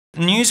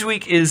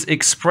Newsweek is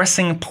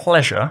expressing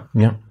pleasure,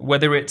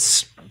 whether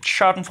it's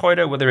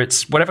Schadenfreude, whether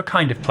it's whatever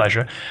kind of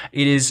pleasure.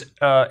 It is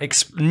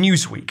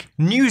Newsweek.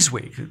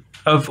 Newsweek,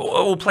 of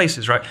all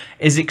places, right,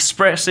 is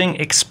expressing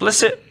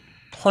explicit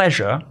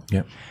pleasure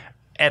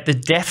at the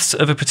deaths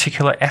of a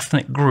particular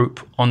ethnic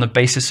group on the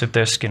basis of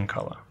their skin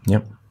color.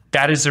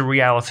 That is the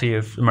reality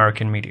of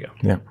American media.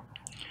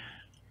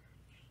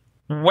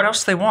 What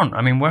else do they want?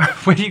 I mean, where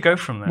do you go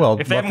from there? Well,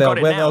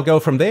 where they'll go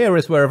from there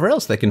is wherever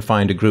else they can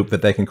find a group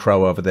that they can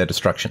crow over their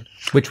destruction,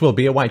 which will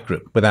be a white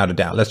group, without a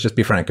doubt. Let's just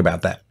be frank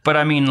about that. But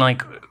I mean,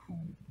 like,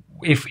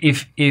 if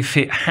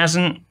it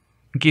hasn't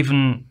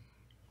given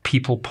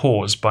people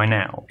pause by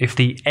now, if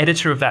the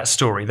editor of that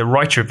story, the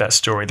writer of that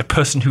story, the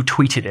person who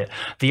tweeted it,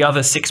 the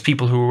other 6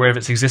 people who were aware of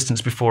its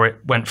existence before it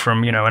went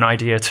from, you know, an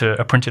idea to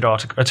a printed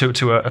article,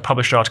 to a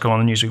published article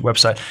on the Newsweek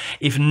website,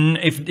 if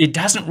it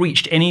hasn't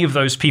reached any of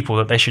those people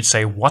that they should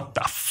say, what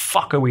the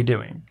fuck are we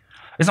doing?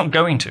 It's not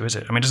going to, is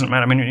it? I mean, it doesn't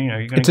matter. I mean, you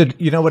know,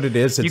 you know what it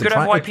is? You could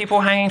have white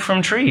people hanging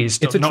from trees.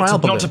 It's a trial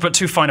balloon. Not to put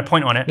too fine a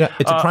point on it. Yeah,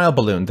 it's a trial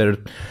balloon.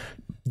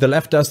 The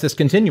left does this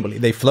continually.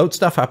 They float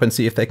stuff up and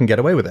see if they can get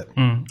away with it.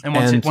 And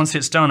once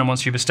it's done, and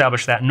once you've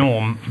established that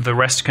norm, the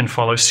rest can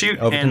follow suit.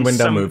 Overton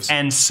window moves.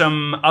 And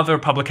some other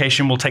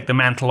publication will take the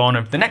mantle on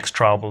of the next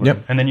trial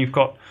balloon. And then you've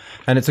got...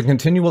 And it's a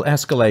continual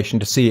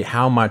escalation to see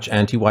how much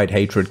anti-white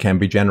hatred can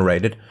be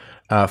generated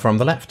from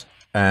the left.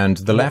 And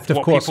the left, of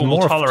course, what people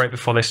will tolerate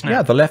before they snap.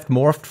 Yeah, the left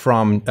morphed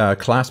from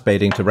class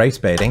baiting to race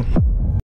baiting.